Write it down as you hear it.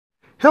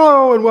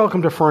Hello and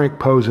welcome to Frank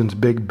Posen's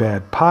Big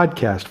Bad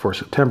Podcast for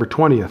September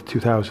 20th,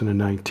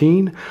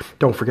 2019.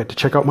 Don't forget to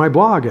check out my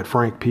blog at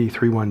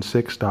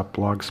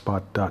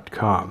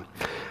frankp316.blogspot.com.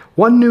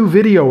 One new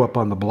video up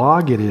on the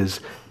blog. It is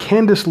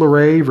Candice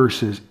LeRae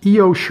versus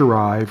Io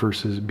Shirai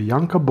versus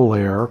Bianca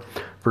Belair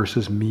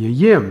versus Mia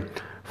Yim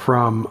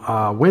from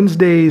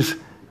Wednesday's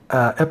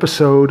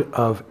episode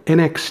of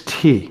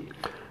NXT.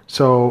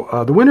 So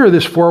the winner of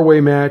this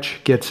four-way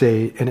match gets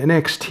an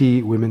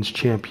NXT Women's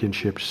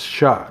Championship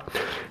shot.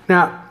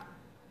 Now,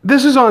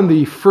 this is on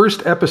the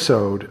first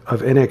episode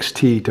of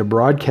NXT to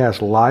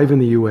broadcast live in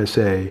the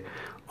USA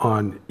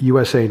on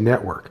USA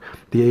Network.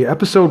 The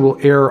episode will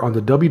air on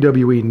the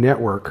WWE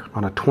Network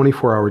on a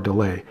 24-hour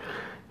delay.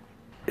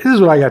 This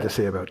is what I got to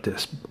say about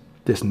this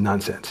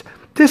nonsense.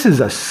 This is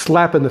a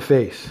slap in the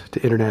face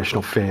to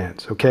international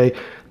fans, okay?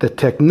 The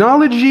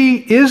technology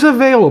is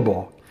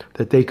available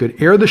that they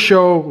could air the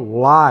show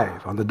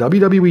live on the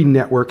WWE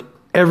Network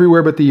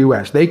everywhere but the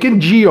US. They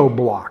can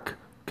geo-block,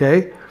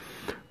 okay?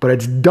 But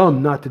it's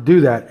dumb not to do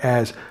that,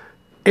 as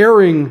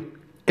airing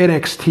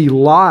NXT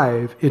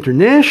live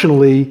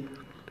internationally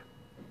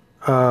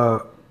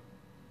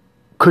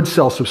could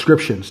sell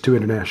subscriptions to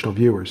international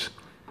viewers.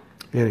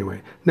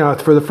 Anyway, now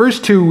for the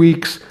first 2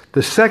 weeks,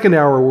 the second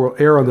hour will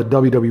air on the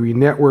WWE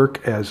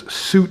Network as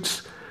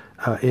Suits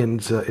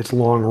ends its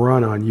long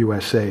run on the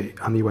USA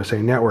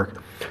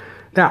Network.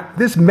 Now,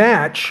 this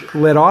match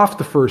led off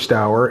the first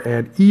hour,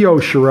 and Io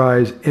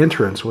Shirai's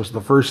entrance was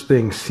the first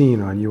thing seen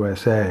on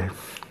USA.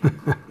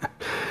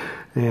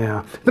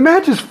 Yeah, the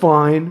match is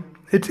fine.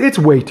 It's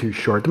way too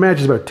short. The match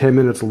is about 10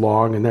 minutes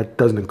long, and that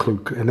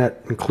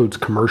includes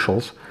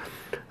commercials.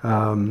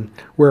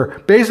 Where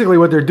basically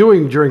what they're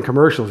doing during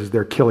commercials is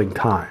they're killing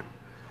time.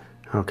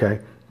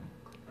 Okay,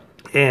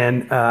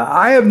 and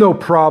I have no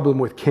problem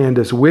with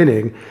Candice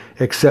winning,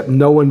 except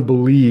no one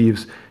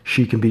believes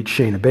she can beat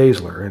Shayna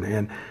Baszler,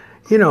 and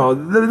you know,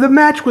 the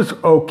match was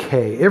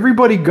okay.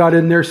 Everybody got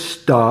in their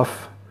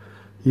stuff.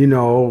 You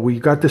know, we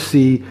got to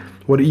see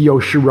what Io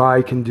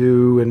Shirai can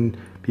do and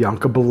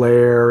Bianca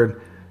Belair, and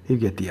you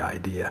get the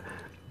idea.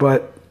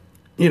 But,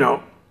 you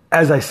know,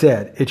 as I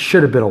said, it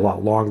should have been a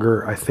lot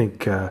longer. I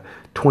think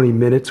 20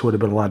 minutes would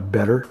have been a lot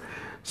better.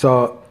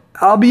 So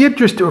I'll be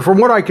interested. From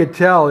what I could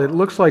tell, it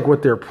looks like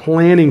what they're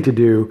planning to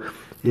do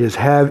is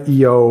have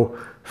Io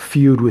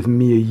feud with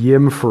Mia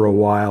Yim for a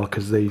while,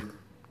 because they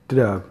did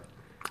a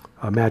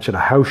match at a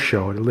house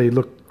show, and it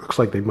looks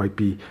like they might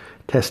be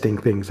testing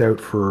things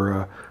out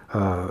for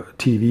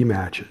TV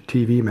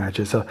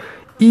matches. So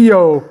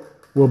Io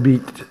will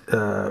beat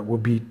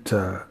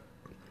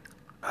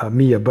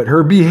Mia, but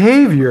her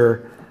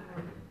behavior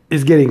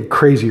is getting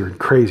crazier and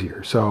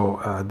crazier. So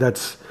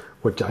that's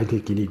what I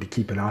think you need to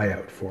keep an eye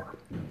out for.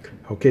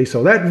 Okay,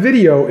 so that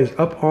video is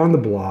up on the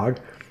blog.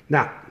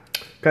 Now,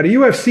 got a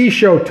UFC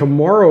show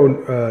tomorrow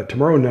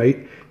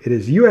night. It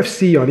is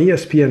UFC on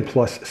ESPN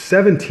Plus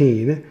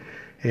 17.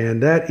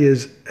 And that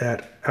is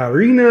at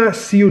Arena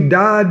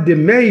Ciudad de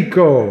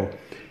Mexico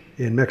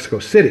in Mexico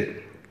City.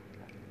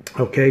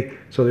 Okay,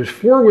 so there's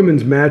 4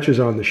 women's matches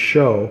on the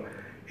show,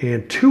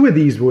 and 2 of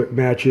these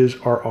matches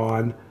are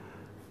on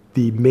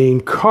the main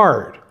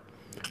card.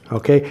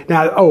 Okay,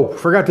 now,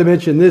 forgot to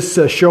mention, this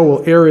show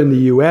will air in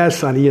the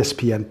US on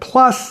ESPN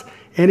Plus,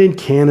 and in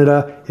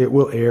Canada, it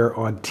will air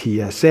on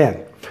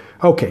TSN.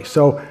 Okay,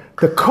 so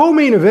the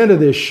co-main event of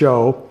this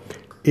show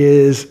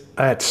is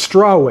at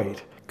strawweight.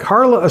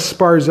 Carla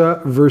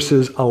Esparza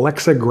versus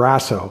Alexa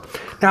Grasso.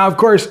 Now, of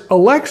course,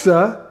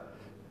 Alexa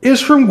is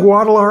from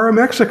Guadalajara,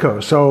 Mexico.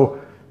 So,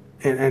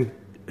 and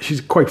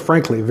she's quite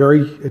frankly a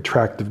very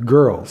attractive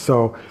girl.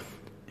 So,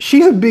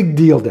 she's a big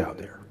deal down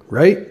there,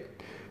 right?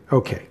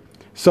 Okay.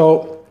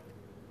 So,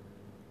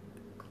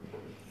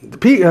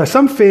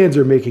 some fans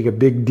are making a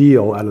big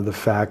deal out of the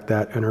fact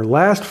that in her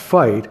last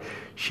fight,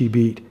 she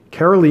beat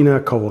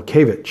Karolina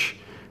Kowalkiewicz.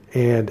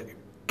 And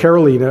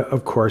Karolina,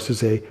 of course,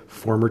 is a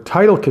former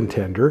title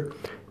contender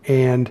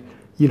and,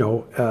 you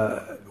know,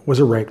 was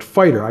a ranked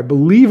fighter. I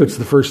believe it's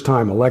the first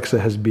time Alexa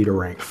has beat a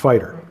ranked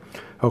fighter.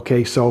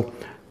 Okay, so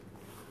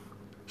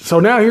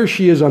now here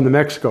she is on the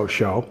Mexico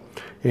show,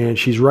 and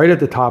she's right at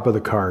the top of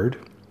the card.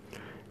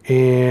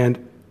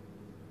 And,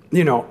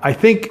 you know, I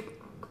think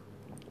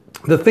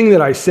the thing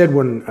that I said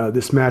when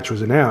this match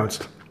was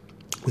announced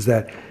is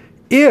that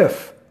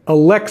if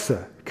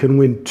Alexa can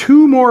win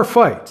 2 more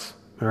fights,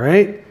 all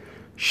right,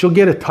 she'll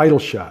get a title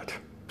shot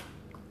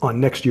on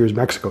next year's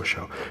Mexico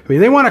show. I mean,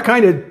 they want to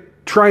kind of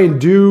try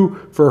and do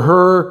for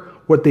her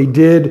what they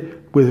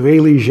did with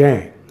Weili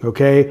Zhang,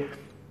 okay?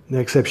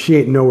 Except she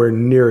ain't nowhere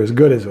near as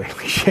good as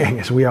Weili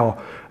Zhang, as we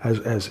all,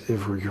 as if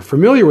you're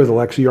familiar with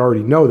Alexa, you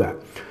already know that.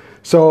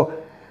 So,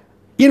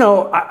 you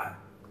know,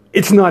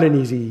 it's not an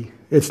easy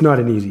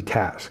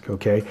task,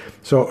 okay?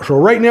 So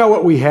right now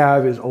what we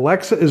have is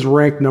Alexa is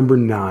ranked number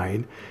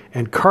 9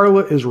 and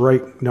Carla is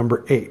ranked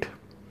number 8.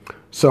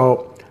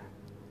 So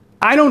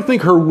I don't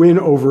think her win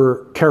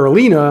over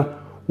Karolina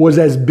was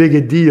as big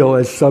a deal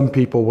as some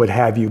people would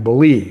have you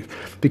believe.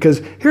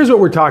 Because here's what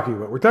we're talking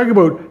about. We're talking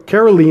about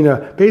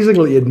Karolina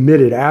basically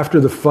admitted after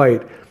the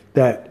fight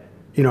that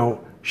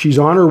she's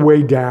on her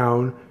way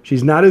down.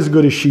 She's not as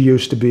good as she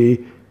used to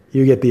be.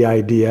 You get the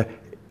idea.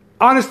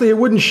 Honestly, it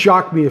wouldn't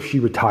shock me if she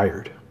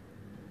retired.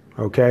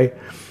 Okay?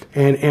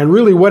 And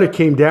really what it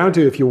came down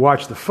to, if you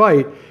watch the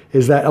fight,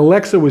 is that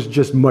Alexa was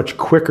just much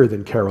quicker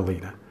than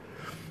Karolina.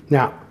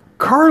 Now,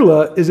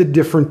 Carla is a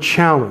different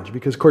challenge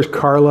because, of course,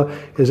 Carla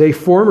is a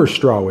former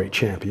strawweight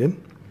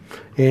champion,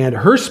 and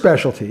her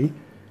specialty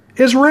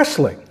is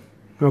wrestling.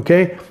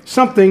 Okay?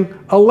 Something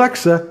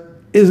Alexa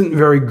isn't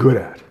very good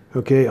at.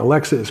 Okay?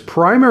 Alexa is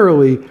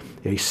primarily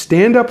a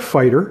stand-up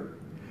fighter,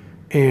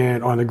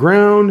 and on the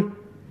ground,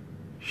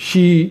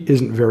 she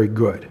isn't very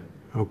good.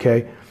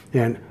 Okay?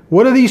 And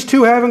what do these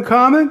two have in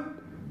common?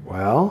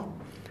 Well,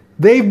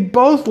 they've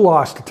both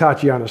lost to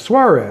Tatiana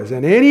Suarez,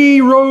 and any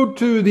road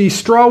to the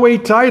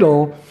strawweight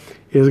title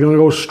is going to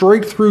go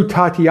straight through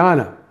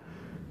Tatiana.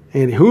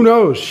 And who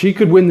knows, she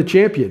could win the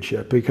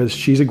championship because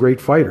she's a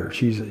great fighter.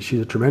 She's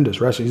a tremendous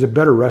wrestler. She's a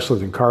better wrestler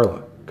than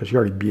Carla because she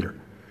already beat her.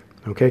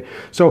 Okay?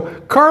 So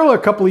Carla, a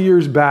couple of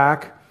years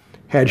back,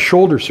 had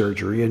shoulder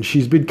surgery, and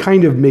she's been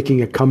kind of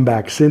making a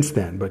comeback since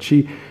then. But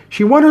she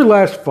won her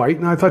last fight,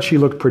 and I thought she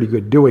looked pretty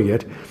good doing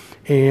it.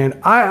 And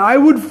I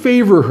would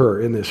favor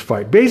her in this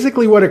fight.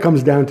 Basically, what it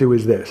comes down to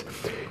is this.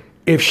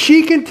 If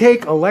she can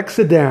take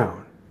Alexa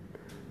down,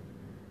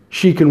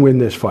 she can win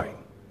this fight.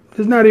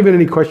 There's not even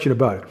any question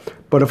about it.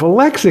 But if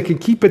Alexa can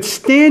keep it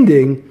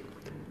standing,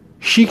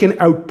 she can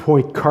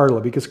outpoint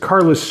Carla because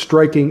Carla's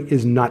striking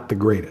is not the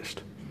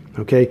greatest.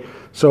 Okay?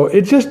 So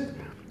it just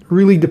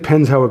really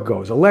depends how it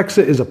goes.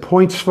 Alexa is a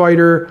points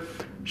fighter.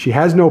 She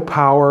has no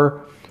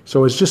power.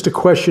 So it's just a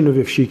question of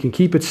if she can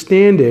keep it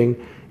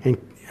standing. And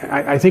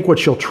I think what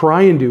she'll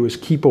try and do is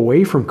keep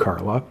away from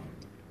Carla.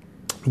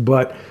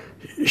 But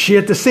she,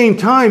 at the same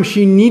time,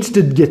 she needs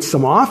to get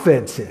some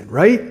offense in,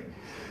 right?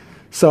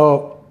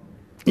 So,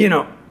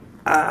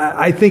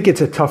 I think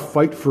it's a tough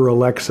fight for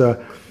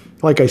Alexa.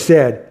 Like I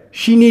said,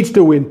 she needs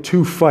to win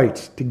 2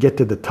 fights to get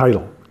to the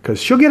title because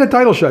she'll get a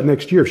title shot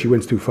next year if she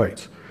wins 2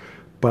 fights.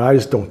 But I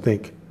just don't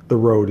think the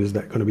road is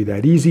going to be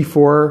that easy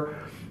for her.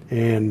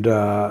 And,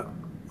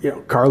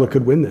 Carla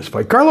could win this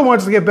fight. Carla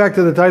wants to get back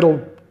to the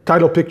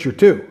title picture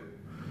too.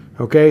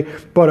 Okay?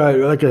 But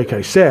like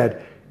I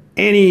said,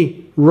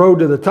 any road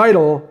to the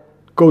title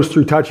goes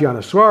through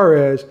Tatiana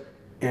Suarez,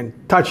 and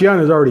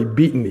Tatiana's already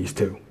beaten these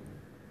two.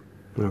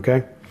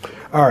 Okay?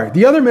 All right.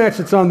 The other match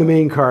that's on the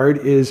main card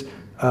is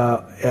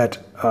at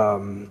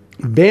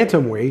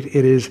bantamweight.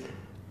 It is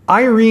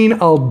Irene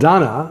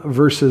Aldana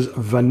versus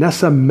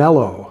Vanessa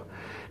Melo.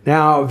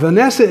 Now,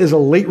 Vanessa is a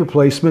late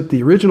replacement.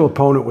 The original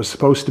opponent was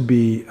supposed to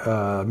be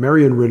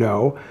Marion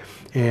Renault,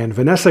 and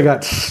Vanessa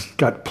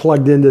got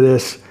plugged into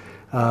this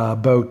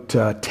about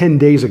 10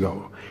 days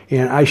ago.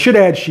 And I should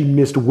add she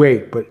missed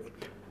weight, but,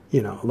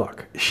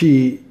 look,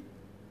 she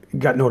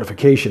got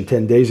notification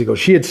 10 days ago.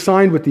 She had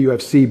signed with the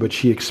UFC, but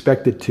she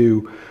expected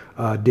to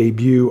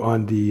debut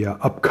on the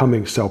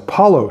upcoming Sao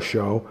Paulo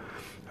show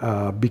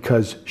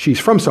because she's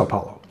from Sao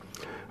Paulo.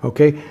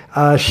 Okay,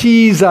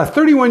 she's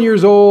 31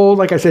 years old.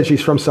 Like I said,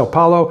 she's from Sao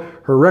Paulo.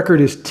 Her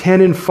record is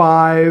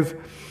 10-5.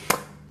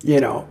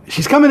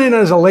 She's coming in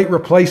as a late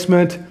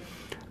replacement.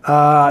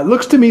 It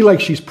looks to me like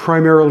she's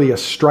primarily a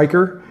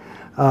striker.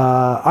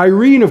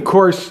 Irene, of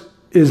course,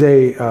 is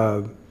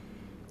a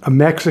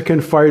Mexican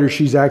fighter.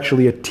 She's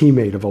actually a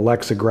teammate of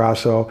Alexa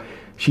Grasso.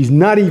 She's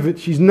not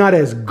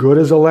as good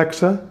as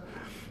Alexa.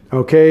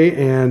 Okay,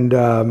 and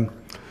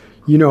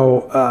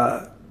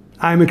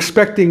I'm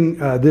expecting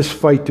this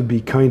fight to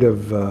be kind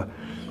of,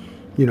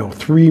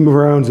 3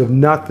 rounds of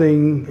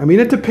nothing. I mean,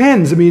 it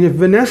depends. I mean, if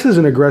Vanessa's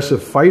an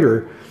aggressive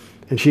fighter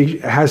and she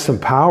has some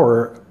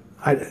power,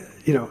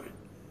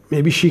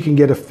 maybe she can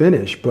get a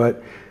finish,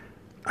 but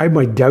I have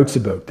my doubts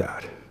about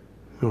that.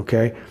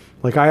 Okay?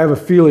 Like, I have a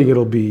feeling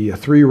it'll be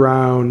 3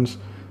 rounds,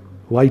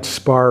 light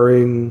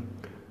sparring.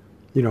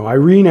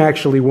 Irene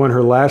actually won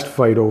her last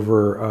fight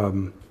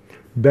over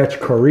Betch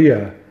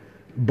Correa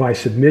by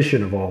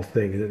submission of all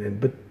things.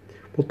 But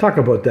we'll talk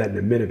about that in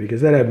a minute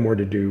because that had more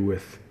to do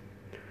with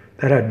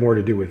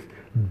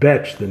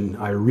Betch than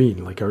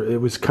Irene. Like, it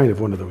was kind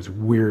of one of those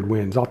weird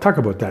wins. I'll talk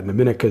about that in a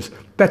minute because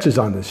Betch is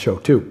on this show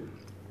too.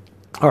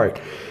 All right.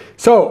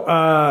 So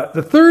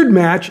the third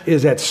match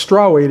is at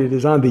strawweight. It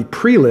is on the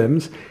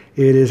prelims.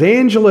 It is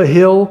Angela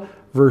Hill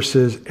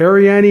versus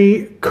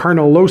Ariane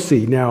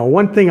Carnelossi. Now,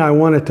 one thing I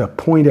wanted to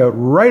point out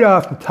right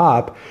off the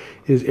top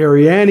is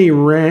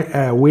Ariane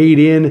weighed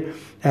in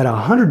at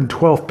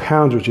 112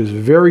 pounds, which is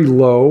very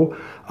low.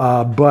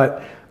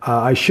 But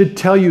I should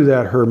tell you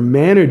that her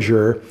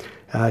manager,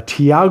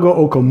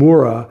 Tiago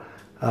Okamura,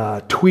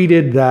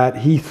 tweeted that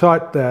he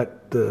thought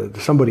that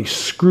somebody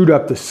screwed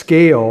up the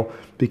scale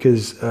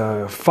because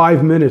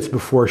 5 minutes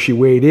before she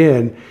weighed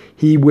in,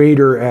 he weighed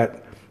her at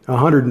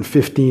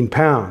 115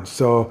 pounds.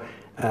 So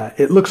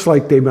it looks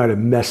like they might have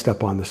messed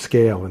up on the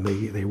scale and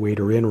they weighed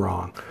her in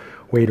wrong.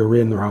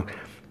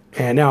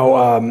 And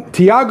now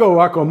Tiago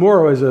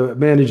Okamura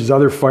manages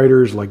other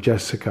fighters like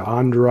Jessica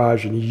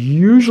Andrade, and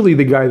usually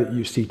the guy that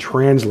you see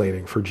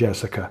translating for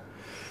Jessica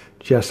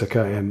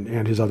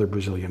and his other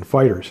Brazilian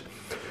fighters.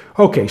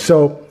 Okay,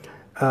 so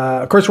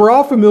of course we're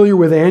all familiar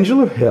with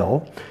Angela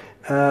Hill.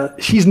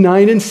 She's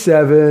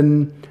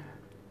 9-7.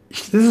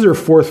 This is her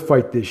fourth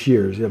fight this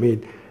year. I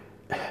mean,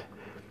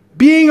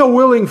 being a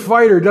willing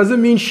fighter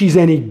doesn't mean she's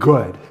any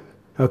good.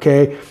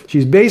 Okay,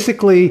 she's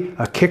basically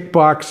a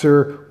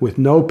kickboxer with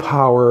no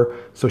power,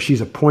 so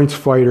she's a points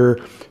fighter.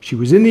 She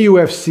was in the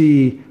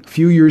UFC a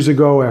few years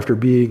ago after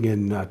being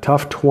in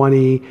Tough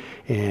 20,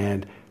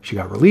 and she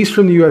got released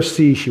from the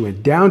UFC. She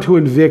went down to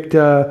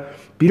Invicta,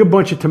 beat a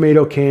bunch of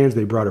tomato cans.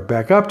 They brought her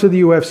back up to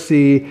the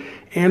UFC,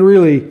 and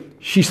really,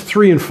 she's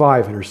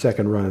 3-5 in her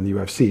second run in the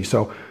UFC.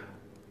 So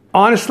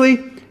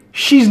honestly,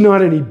 she's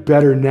not any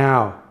better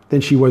now than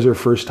she was her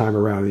first time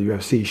around in the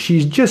UFC.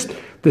 She's just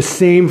the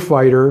same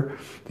fighter.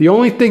 The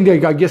only thing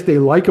that I guess they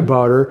like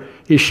about her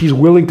is she's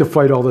willing to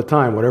fight all the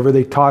time. Whatever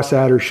they toss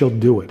at her, she'll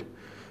do it.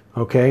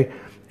 Okay?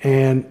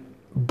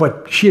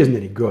 But she isn't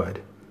any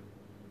good.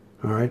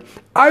 All right?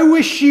 I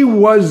wish she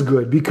was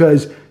good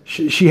because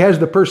she has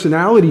the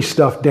personality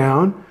stuff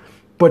down,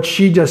 but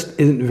she just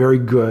isn't very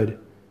good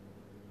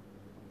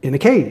in a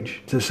cage.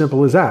 It's as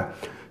simple as that.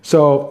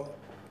 So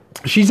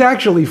she's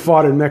actually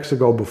fought in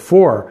Mexico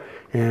before,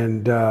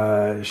 and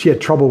she had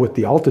trouble with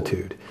the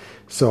altitude.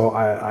 So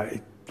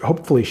I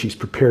hopefully she's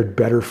prepared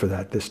better for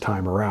that this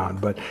time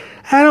around. But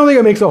I don't think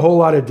it makes a whole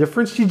lot of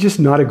difference. She's just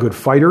not a good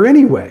fighter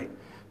anyway.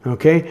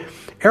 Okay?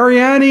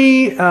 Ariane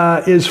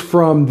is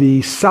from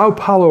the Sao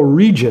Paulo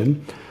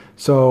region.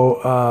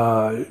 So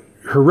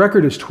her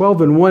record is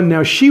 12-1.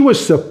 Now, she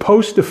was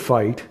supposed to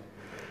fight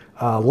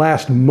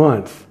last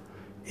month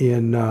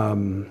in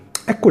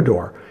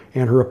Ecuador,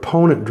 and her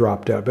opponent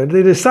dropped out. But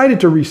they decided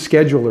to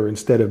reschedule her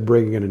instead of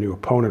bringing in a new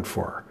opponent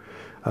for her.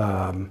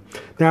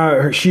 Now,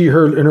 in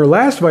her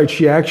last fight,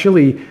 she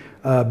actually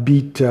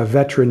beat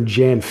veteran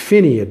Jan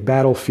Finney at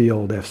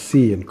Battlefield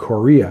FC in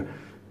Korea.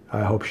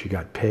 I hope she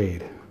got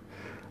paid.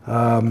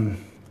 So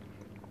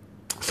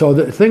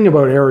the thing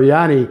about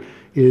Ariane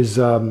is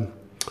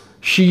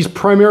she's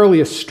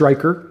primarily a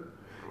striker,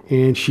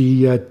 and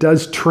she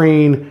does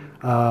train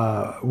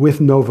with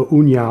Nova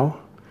União,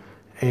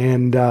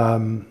 and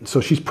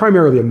so she's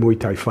primarily a Muay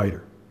Thai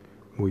fighter.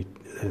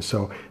 And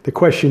so the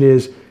question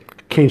is,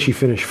 can she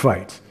finish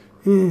fights?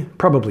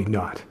 Probably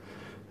not.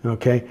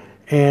 Okay.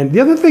 And the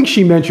other thing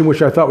she mentioned,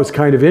 which I thought was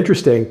kind of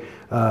interesting,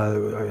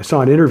 I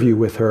saw an interview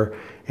with her,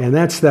 and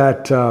that's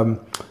that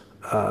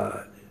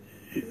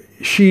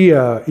she,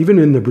 even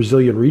in the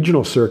Brazilian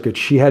regional circuit,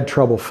 she had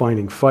trouble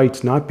finding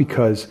fights, not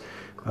because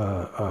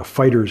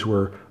fighters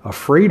were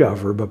afraid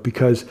of her, but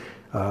because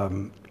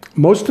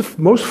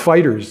most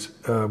fighters,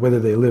 whether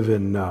they live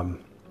in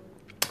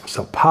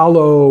Sao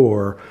Paulo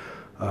or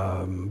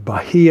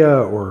Bahia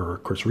or,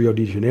 of course, Rio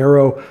de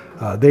Janeiro,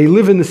 they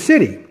live in the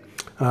city.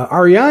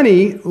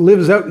 Ariane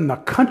lives out in the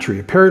country.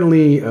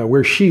 Apparently,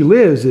 where she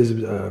lives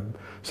is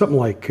something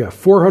like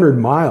 400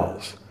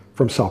 miles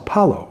from Sao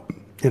Paulo.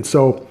 And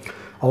so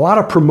a lot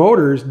of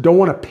promoters don't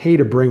want to pay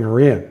to bring her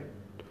in.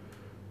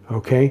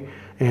 Okay?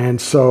 And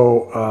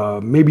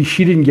so maybe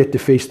she didn't get to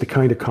face the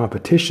kind of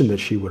competition that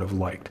she would have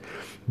liked.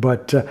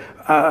 But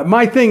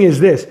my thing is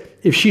this.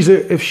 If she's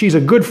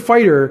a good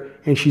fighter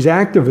and she's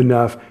active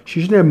enough,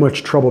 she shouldn't have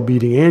much trouble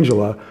beating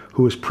Angela,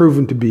 who has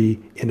proven to be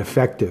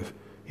ineffective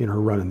in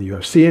her run in the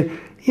UFC. And,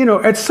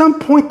 at some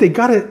point they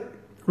got to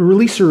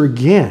release her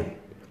again.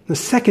 The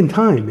second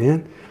time,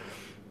 man.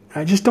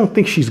 I just don't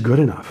think she's good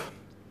enough.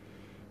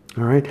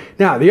 All right.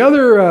 Now, the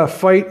other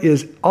fight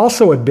is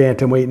also at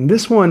bantamweight, and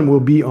this one will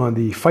be on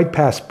the Fight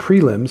Pass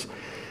prelims.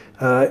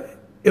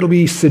 It'll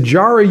be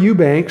Sijara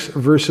Eubanks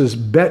versus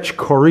Betch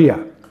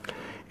Correa.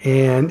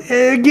 And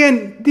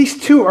again, these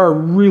two are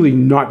really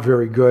not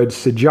very good.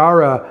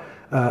 Sijara,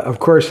 of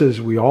course,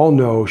 as we all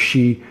know,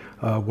 she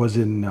was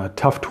in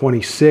Tough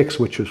 26,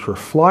 which was for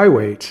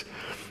flyweights.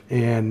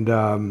 And,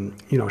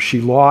 she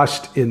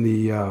lost in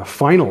the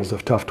finals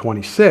of Tough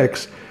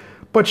 26.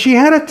 But she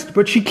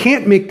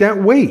can't make that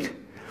weight.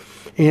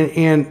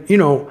 And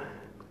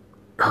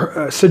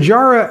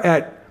Sijara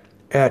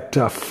at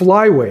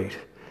flyweight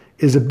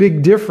is a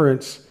big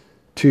difference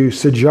to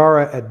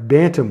Sijara at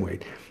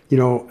bantamweight.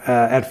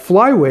 At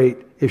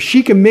flyweight, if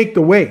she can make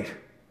the weight,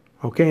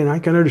 okay, and I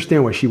can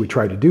understand why she would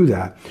try to do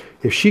that.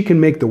 If she can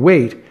make the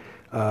weight,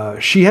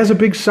 she has a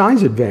big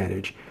size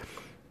advantage.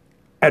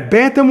 At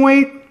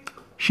bantamweight,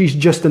 she's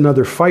just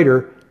another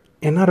fighter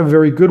and not a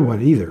very good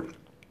one either.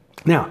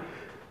 Now,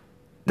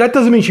 that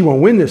doesn't mean she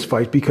won't win this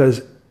fight,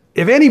 because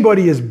if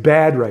anybody is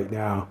bad right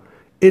now,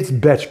 it's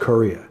Betch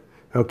Correa,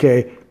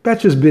 okay?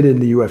 Betch has been in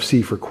the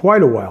UFC for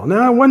quite a while.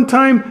 Now,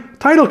 one-time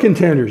title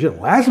contender. She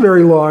didn't last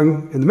very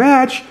long in the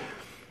match,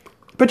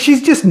 but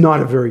she's just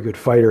not a very good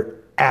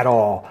fighter at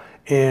all.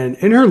 And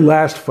in her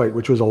last fight,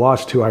 which was a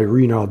loss to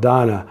Irene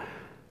Aldana,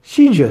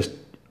 she just,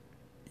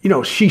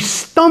 she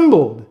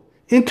stumbled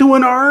into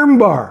an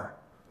armbar.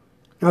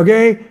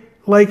 Okay?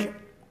 Like,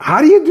 how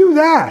do you do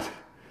that?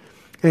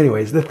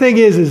 Anyways, the thing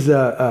is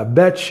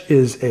Betch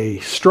is a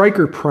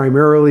striker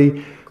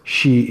primarily.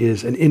 She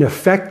is an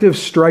ineffective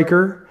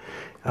striker.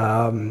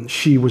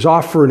 She was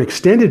off for an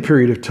extended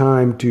period of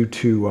time due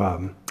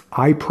to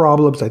eye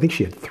problems. I think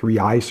she had 3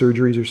 eye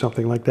surgeries or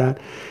something like that.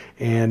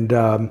 And,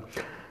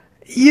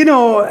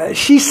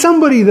 she's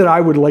somebody that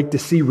I would like to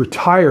see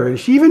retire. And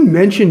she even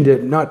mentioned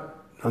it, not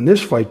on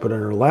this fight, but on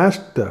her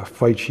last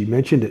fight, she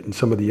mentioned it in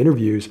some of the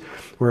interviews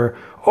where,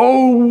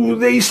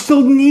 they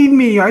still need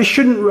me. I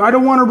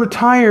don't want to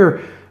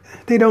retire.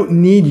 They don't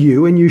need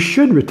you, and you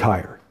should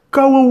retire.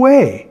 Go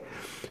away.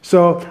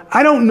 So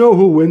I don't know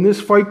who'll win this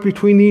fight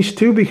between these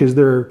two because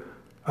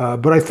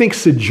but I think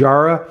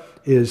Sijara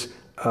is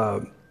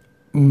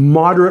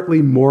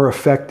moderately more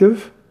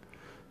effective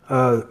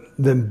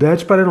than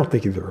Betts, but I don't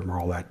think either of them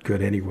are all that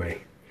good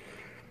anyway.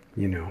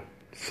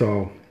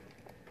 So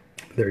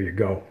there you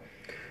go.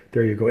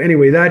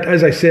 Anyway, that,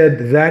 as I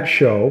said, that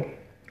show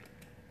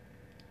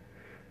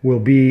will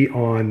be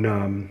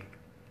on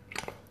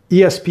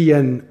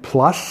ESPN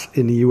Plus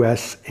in the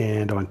U.S.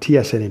 and on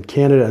TSN in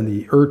Canada, and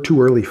the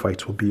 2 early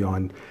fights will be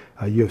on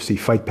UFC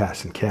Fight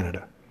Pass in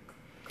Canada.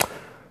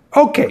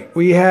 Okay,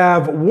 we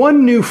have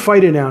one new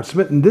fight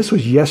announcement, and this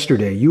was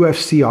yesterday.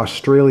 UFC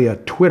Australia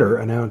Twitter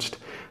announced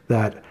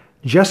that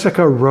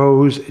Jessica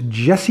Rose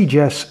Jessie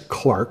Jess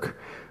Clark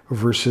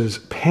versus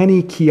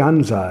Pannie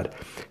Kianzad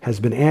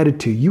has been added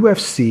to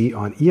UFC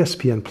on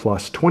ESPN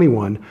Plus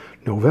 21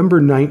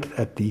 November 9th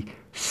at the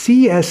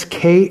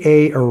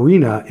CSKA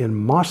Arena in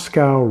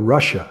Moscow,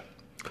 Russia.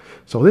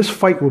 So this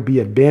fight will be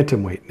at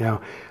bantamweight.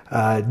 Now,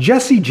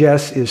 Jessie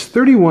Jess is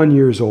 31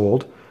 years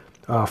old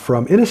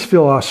from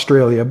Innisfil,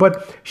 Australia,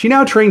 but she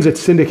now trains at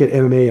Syndicate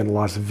MMA in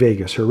Las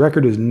Vegas. Her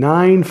record is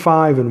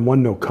 9-5-1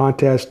 no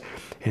contest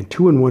and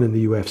 2-1 in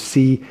the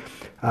UFC.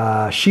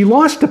 She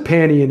lost to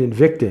Pannie in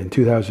Invicta in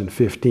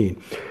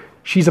 2015.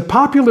 She's a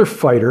popular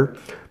fighter,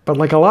 but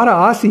like a lot of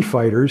Aussie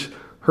fighters,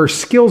 her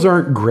skills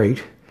aren't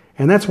great,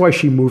 and that's why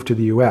she moved to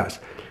the U.S.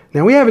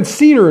 Now, we haven't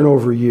seen her in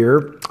over a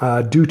year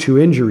due to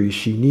injuries.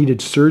 She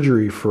needed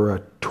surgery for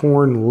a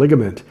torn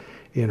ligament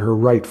in her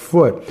right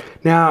foot.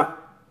 Now,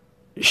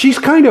 she's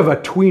kind of a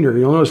tweener.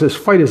 You'll notice this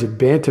fight is at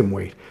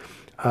bantamweight.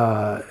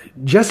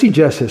 Jessie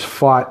Jess has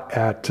fought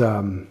at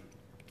a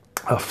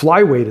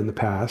flyweight in the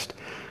past,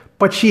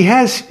 but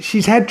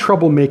she's had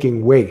trouble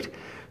making weight.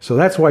 So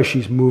that's why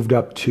she's moved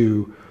up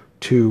to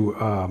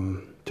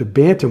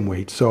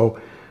bantamweight.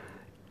 So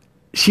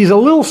she's a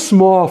little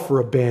small for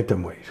a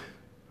bantamweight.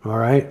 All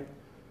right?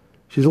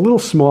 She's a little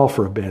small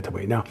for a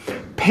bantamweight. Now,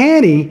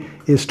 Pannie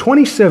is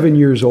 27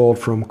 years old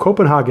from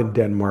Copenhagen,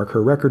 Denmark.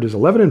 Her record is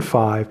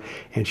 11-5,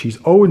 and she's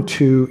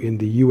 0-2 in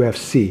the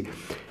UFC.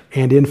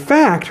 And in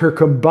fact, her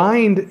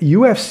combined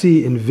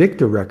UFC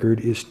Invicta record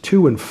is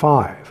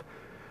 2-5.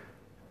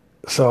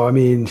 So, I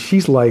mean,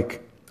 she's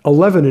like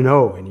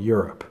 11-0 in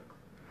Europe.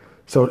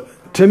 So,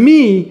 to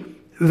me,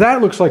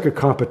 that looks like a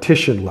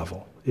competition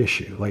level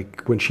issue.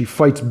 Like when she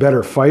fights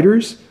better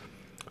fighters,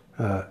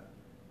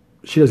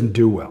 she doesn't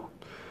do well.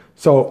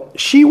 So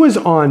she was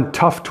on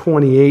Tough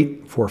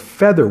 28 for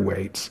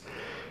featherweights.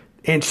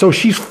 And so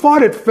she's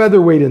fought at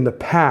featherweight in the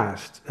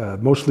past,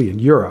 mostly in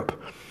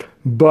Europe.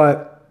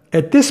 But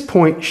at this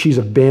point, she's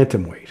a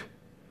bantamweight.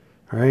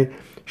 All right.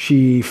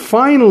 She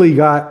finally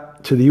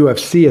got to the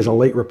UFC as a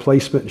late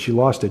replacement, and she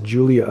lost to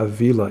Julia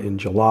Avila in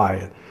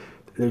July.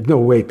 There's no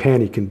way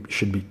Pannie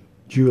should beat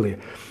Julia.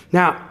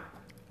 Now,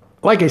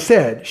 like I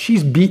said,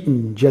 she's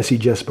beaten Jessie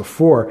Jess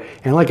before.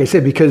 And like I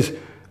said, because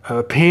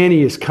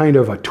Pannie is kind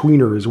of a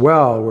tweener as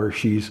well, where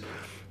she's,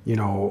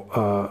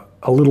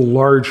 a little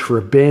large for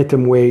a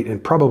bantamweight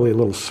and probably a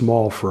little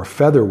small for a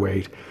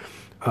featherweight.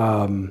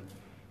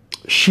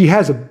 She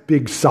has a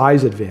big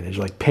size advantage.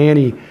 Like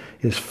Pannie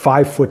is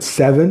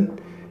 5'7",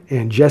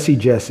 and Jessie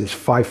Jess is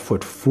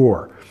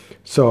 5'4".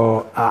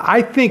 So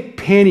I think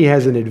Pannie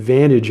has an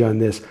advantage on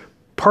this,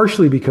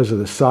 partially because of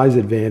the size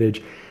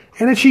advantage,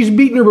 and that she's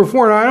beaten her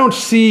before. And I don't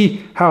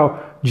see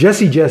how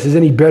Jessie Jess is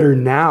any better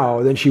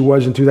now than she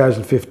was in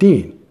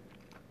 2015.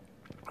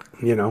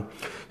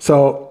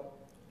 So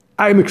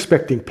I'm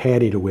expecting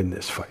Pannie to win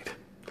this fight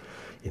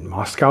in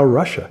Moscow,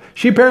 Russia.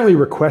 She apparently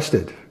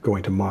requested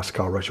going to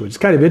Moscow, Russia, which is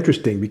kind of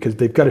interesting because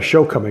they've got a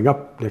show coming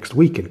up next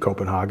week in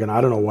Copenhagen.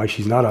 I don't know why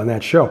she's not on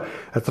that show.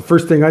 That's the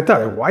first thing I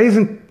thought. Why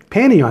isn't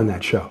Pannie on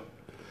that show?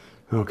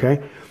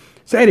 Okay.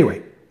 So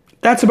anyway,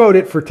 that's about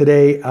it for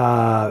today.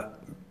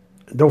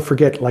 Don't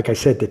forget, like I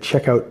said, to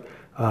check out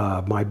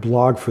my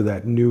blog for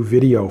that new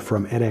video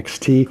from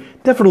NXT.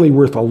 Definitely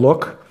worth a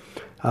look.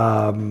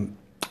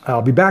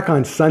 I'll be back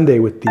on Sunday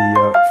with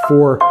the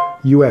 4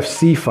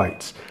 UFC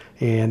fights.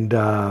 And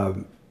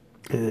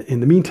in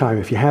the meantime,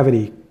 if you have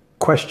any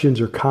questions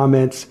or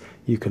comments,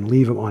 you can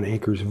leave them on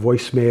Anchor's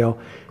voicemail.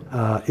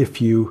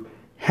 If you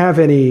have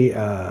any,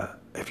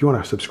 if you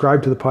want to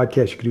subscribe to the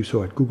podcast, you can do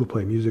so at Google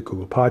Play Music,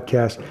 Google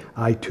Podcasts,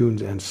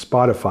 iTunes, and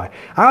Spotify.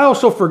 I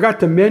also forgot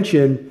to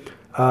mention,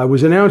 it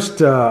was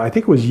announced, I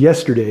think it was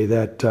yesterday,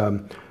 that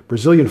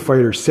Brazilian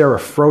fighter Sarah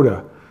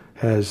Frota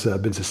has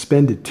been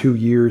suspended 2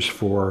 years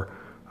for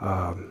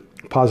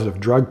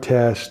positive drug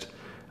test.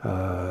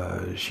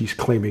 She's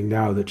claiming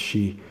now that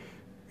she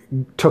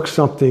took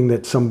something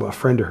that a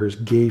friend of hers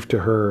gave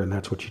to her, and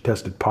that's what she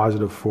tested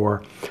positive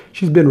for.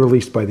 She's been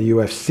released by the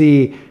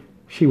UFC.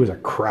 She was a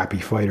crappy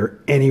fighter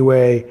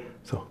anyway,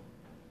 so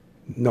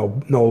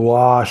no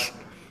loss.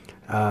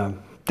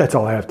 That's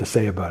all I have to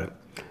say about it.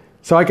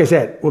 So like I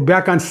said, we're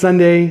back on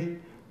Sunday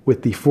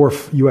with the 4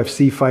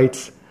 UFC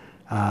fights.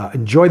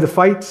 Enjoy the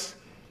fights,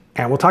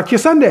 and we'll talk to you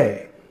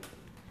Sunday.